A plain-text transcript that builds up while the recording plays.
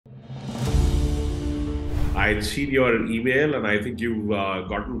I'd seen your email and I think you've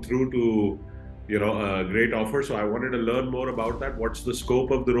gotten through to, a great offer. So I wanted to learn more about that. What's the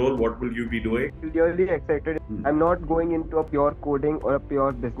scope of the role? What will you be doing? Really excited. Hmm. I'm not going into a pure coding or a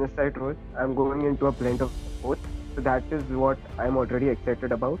pure business side role. I'm going into a blend of both. So that is what I'm already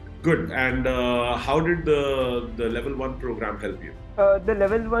excited about. Good. And how did the level one program help you? The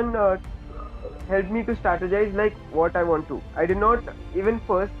level one helped me to strategize like what I want to. I did not even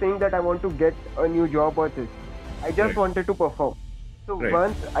first think that I want to get a new job or this. I just Right. wanted to perform. So Right.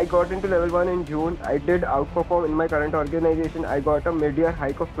 once I got into level one in June, I did outperform in my current organization. I got a mid-year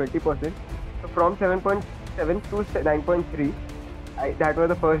hike of 20%. So from 7.7 to 9.3, that was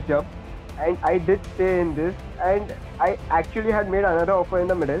the first jump. And I did stay in this. And I actually had made another offer in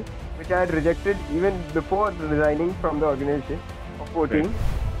the middle, which I had rejected even before resigning from the organization of Right. 14.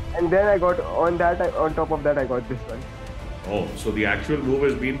 And then I got on that, on top of that, I got this one. Oh, so the actual move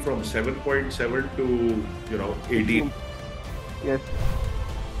has been from 7.7 to, 18. Yes,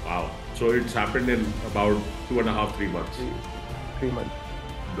 Wow. So it's happened in about 2.5, 3 months. 3 months.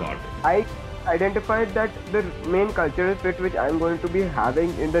 Got it. I identified that the main cultural fit which I'm going to be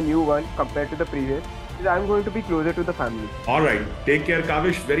having in the new one compared to the previous is I'm going to be closer to the family. All right. Take care,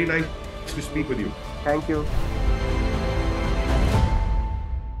 Kavish. Very nice to speak with you. Thank you.